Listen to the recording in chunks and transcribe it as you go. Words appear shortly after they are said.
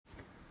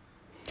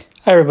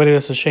Hi, everybody.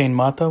 This is Shane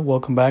Mata.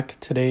 Welcome back.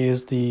 Today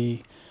is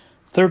the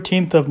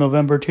 13th of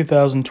November,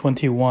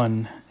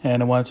 2021,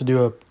 and I wanted to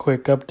do a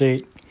quick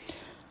update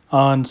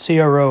on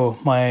CRO.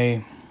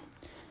 My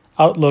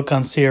outlook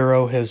on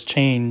CRO has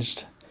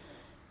changed,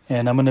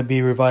 and I'm going to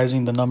be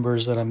revising the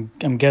numbers that I'm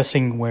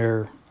guessing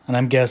where, and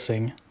I'm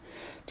guessing,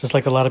 just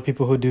like a lot of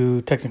people who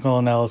do technical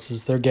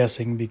analysis, they're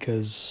guessing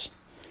because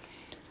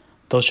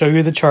they'll show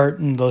you the chart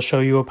and they'll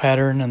show you a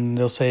pattern and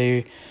they'll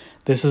say,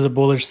 this is a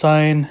bullish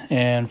sign,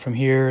 and from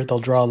here they'll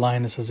draw a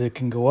line that says it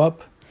can go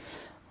up.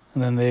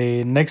 And then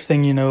the next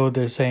thing you know,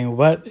 they're saying,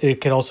 but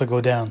it could also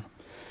go down.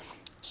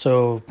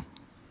 So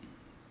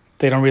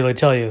they don't really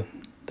tell you.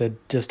 They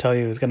just tell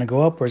you it's going to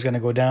go up or it's going to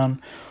go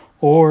down.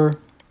 Or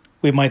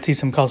we might see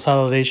some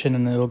consolidation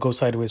and it'll go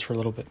sideways for a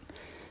little bit.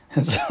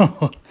 And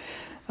so,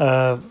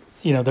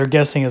 they're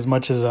guessing as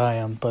much as I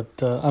am.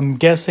 But I'm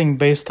guessing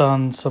based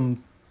on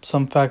some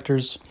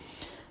factors,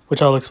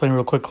 which I'll explain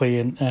real quickly.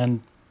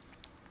 And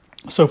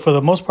so for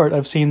the most part,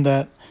 I've seen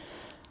that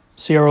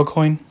CRO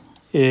coin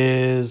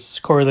is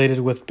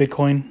correlated with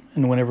Bitcoin.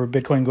 And whenever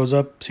Bitcoin goes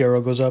up,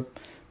 CRO goes up.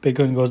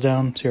 Bitcoin goes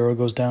down, CRO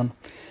goes down.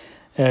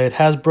 It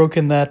has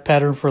broken that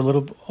pattern for a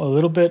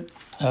little bit,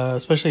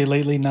 especially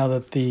lately now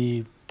that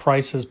the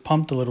price has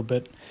pumped a little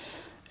bit.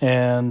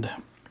 And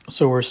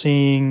so we're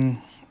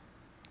seeing,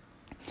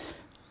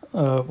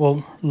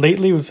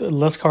 lately with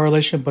less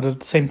correlation, but at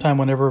the same time,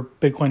 whenever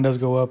Bitcoin does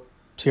go up,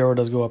 CRO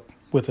does go up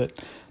with it.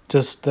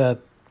 Just that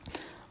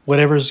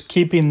whatever's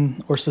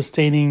keeping or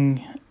sustaining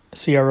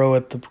CRO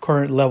at the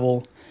current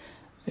level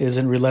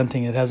isn't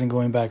relenting. It hasn't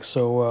going back.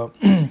 So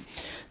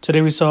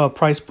today we saw a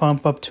price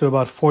pump up to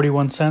about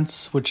 41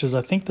 cents, which is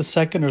I think the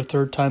second or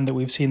third time that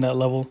we've seen that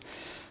level.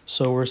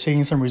 So we're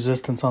seeing some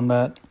resistance on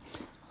that.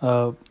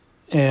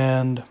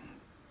 And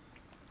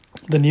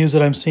the news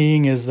that I'm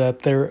seeing is that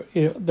there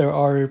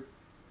are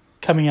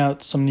coming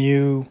out some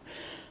new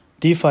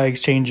DeFi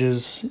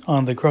exchanges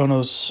on the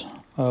Kronos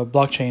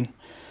blockchain.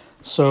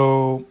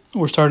 So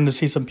we're starting to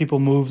see some people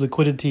move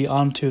liquidity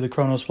onto the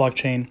Kronos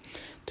blockchain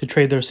to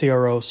trade their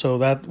CRO. So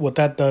that what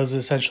that does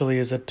essentially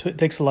is it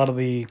takes a lot of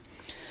the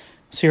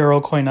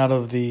CRO coin out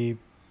of the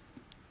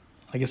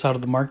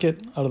market,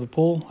 out of the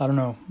pool. I don't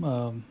know.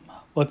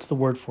 What's the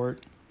word for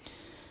it?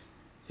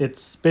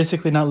 It's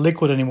basically not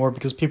liquid anymore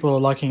because people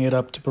are locking it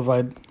up to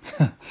provide,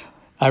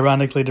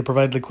 ironically, to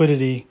provide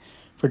liquidity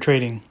for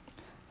trading.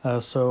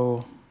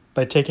 So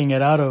by taking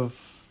it out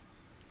of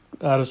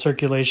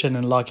circulation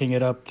and locking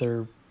it up,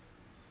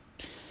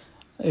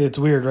 it's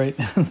weird, right?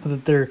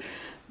 That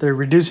they're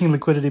reducing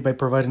liquidity by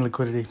providing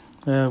liquidity,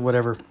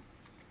 whatever.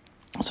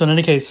 So in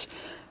any case,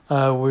 we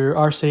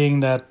are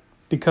seeing that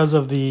because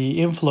of the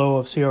inflow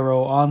of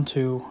CRO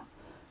onto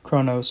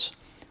Kronos,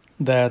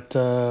 that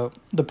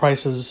the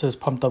price has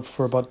pumped up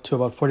to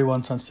about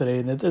 41 cents today,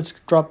 and it's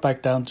dropped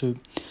back down to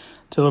a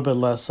little bit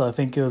less. I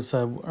think it was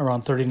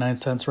around 39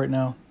 cents right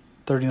now,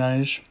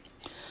 39-ish.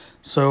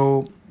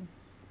 So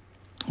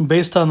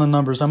based on the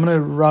numbers, I'm going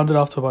to round it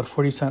off to about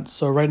 40 cents.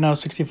 So right now,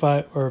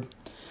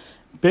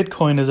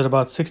 Bitcoin is at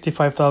about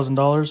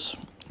 $65,000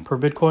 per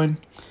Bitcoin.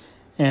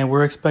 And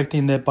we're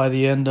expecting that by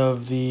the end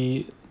of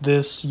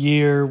this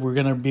year, we're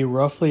going to be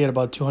roughly at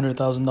about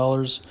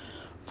 $200,000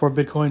 for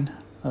Bitcoin,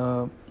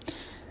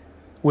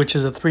 which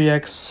is a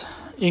 3x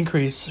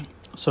increase.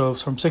 So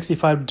from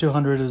 65 to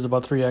 200 is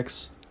about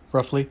 3x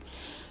roughly.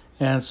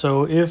 And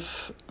so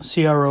if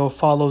CRO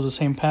follows the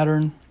same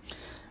pattern,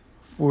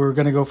 we're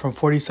going to go from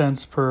 40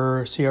 cents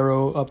per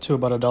CRO up to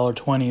about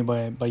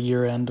 $1.20 by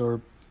year end,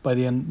 or by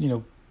the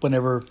end,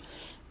 whenever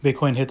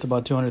Bitcoin hits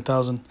about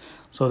 200,000.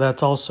 So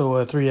that's also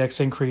a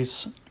 3x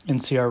increase in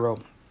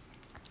CRO.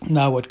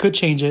 Now, what could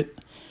change it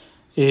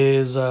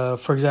is,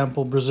 for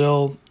example,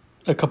 Brazil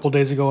a couple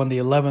days ago on the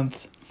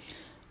 11th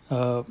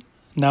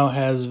now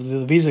has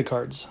the Visa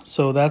cards.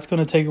 So that's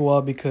going to take a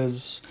while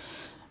because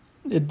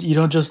you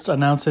don't just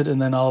announce it and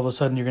then all of a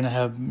sudden you're going to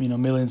have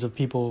millions of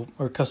people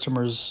or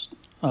customers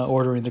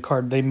ordering the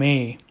card. They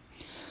may,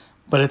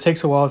 but it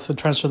takes a while to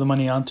transfer the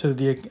money onto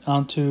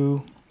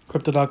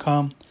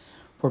crypto.com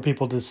for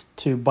people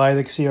to buy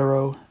the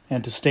CRO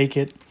and to stake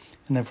it,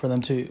 and then for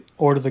them to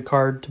order the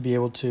card to be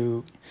able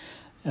to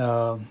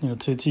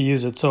to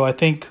use it. So I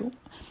think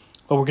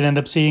what we're going to end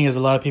up seeing is a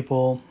lot of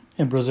people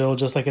in Brazil,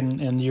 just like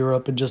in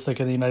Europe and just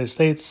like in the United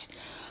States,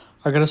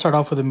 are going to start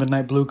off with a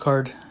Midnight Blue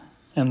card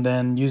and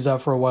then use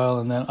that for a while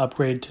and then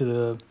upgrade to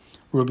the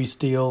Ruby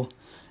Steel,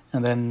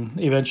 and then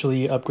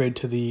eventually upgrade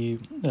to the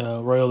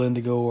Royal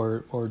Indigo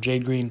or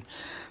Jade Green.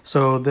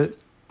 So that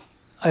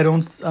I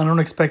don't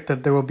expect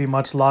that there will be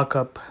much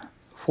lockup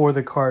for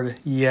the card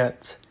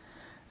yet,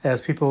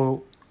 as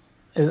people,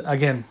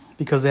 again,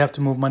 because they have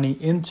to move money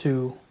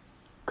into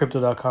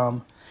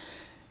crypto.com,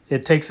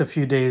 it takes a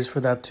few days for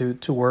that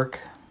to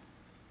work,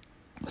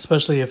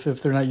 especially if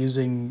they're not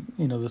using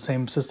the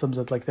same systems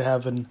that like they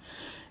have in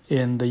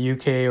the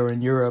UK or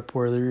in Europe,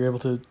 where they're able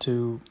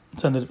to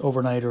send it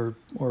overnight or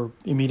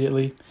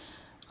immediately.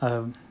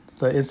 The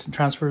instant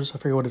transfers, I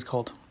forget what it's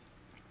called.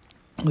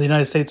 In the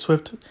United States,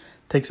 Swift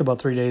takes about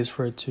 3 days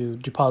for it to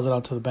deposit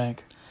onto the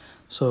bank.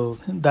 So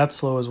that's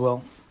slow as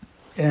well.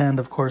 And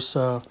of course,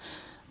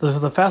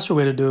 the faster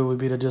way to do it would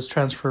be to just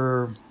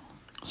transfer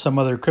some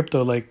other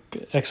crypto like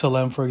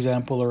XLM, for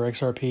example, or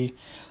XRP,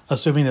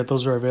 assuming that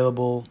those are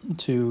available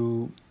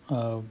to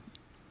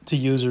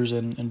users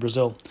in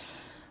Brazil.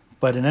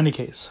 But in any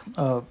case,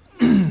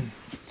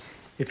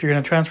 if you're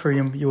going to transfer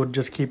them, you would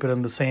just keep it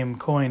in the same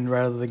coin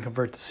rather than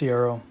convert to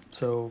CRO.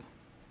 So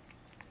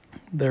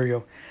there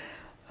you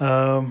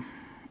go.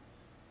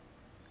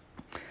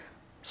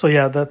 So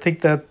yeah, I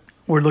think that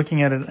we're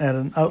looking at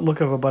an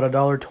outlook of about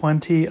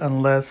 $1.20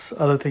 unless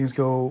other things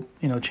go,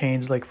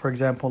 change. Like for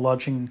example,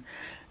 launching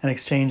an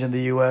exchange in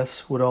the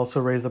U.S. would also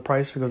raise the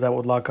price because that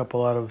would lock up a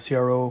lot of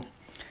CRO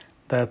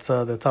that's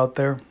out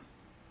there.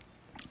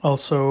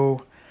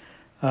 Also,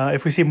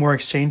 if we see more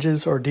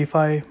exchanges or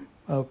DeFi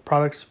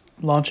products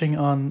launching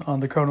on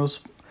the Kronos,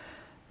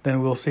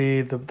 then we'll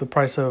see the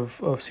price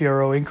of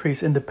CRO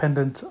increase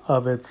independent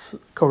of its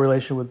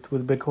correlation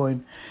with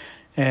Bitcoin.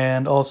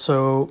 And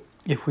also,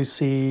 if we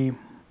see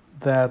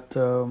that,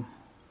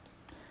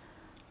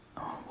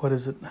 what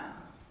is it?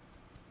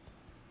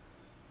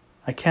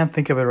 I can't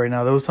think of it right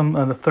now. There was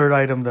the third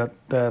item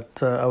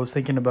that I was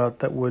thinking about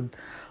that would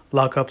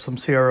lock up some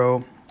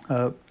CRO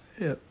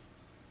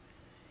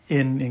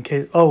in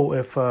case. Oh,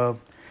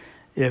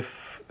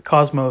 if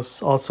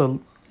Cosmos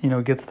also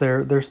gets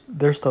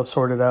their stuff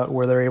sorted out,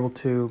 where they're able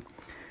to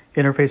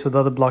interface with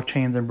other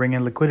blockchains and bring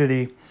in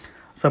liquidity,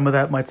 some of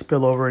that might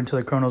spill over into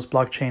the Kronos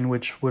blockchain,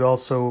 which would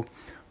also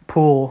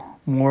pull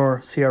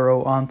more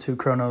CRO onto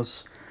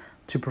Kronos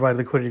to provide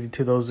liquidity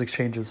to those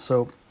exchanges.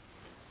 So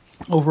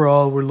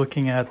overall, we're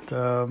looking at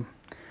a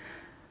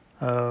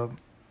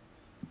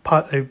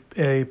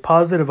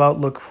positive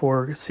outlook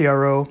for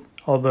CRO,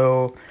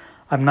 although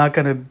I'm not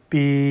going to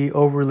be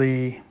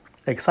overly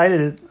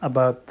excited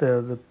about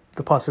the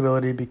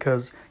possibility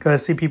because I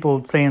see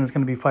people saying it's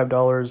going to be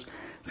 $5,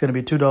 it's going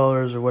to be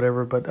 $2 or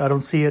whatever, but I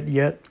don't see it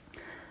yet.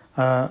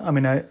 I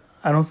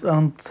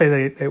don't say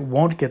that it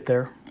won't get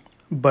there,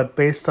 but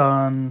based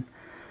on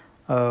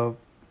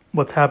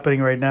what's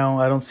happening right now,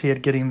 I don't see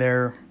it getting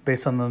there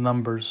based on the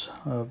numbers,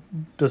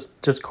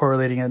 just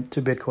correlating it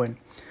to Bitcoin.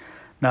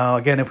 Now,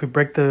 again, if we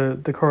break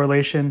the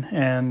correlation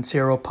and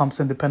CRO pumps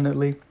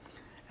independently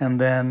and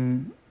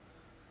then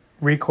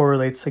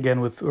recorrelates again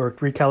or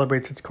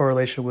recalibrates its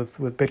correlation with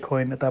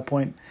Bitcoin at that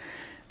point,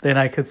 then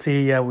I could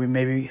see, we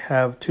maybe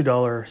have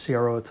 $2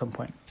 CRO at some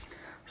point.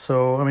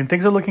 So,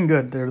 things are looking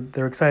good.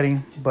 They're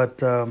exciting,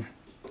 but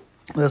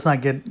let's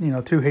not get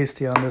too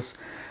hasty on this.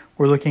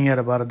 We're looking at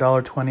about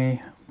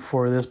 $1.20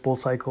 for this bull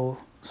cycle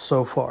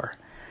so far,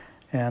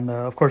 and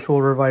of course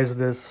we'll revise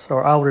this,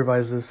 or I'll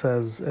revise this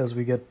as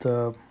we get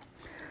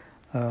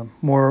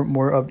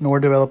more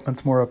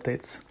developments, more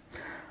updates.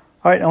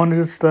 All right, I want to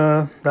just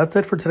that's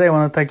it for today. I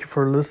want to thank you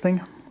for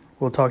listening.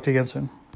 We'll talk to you again soon.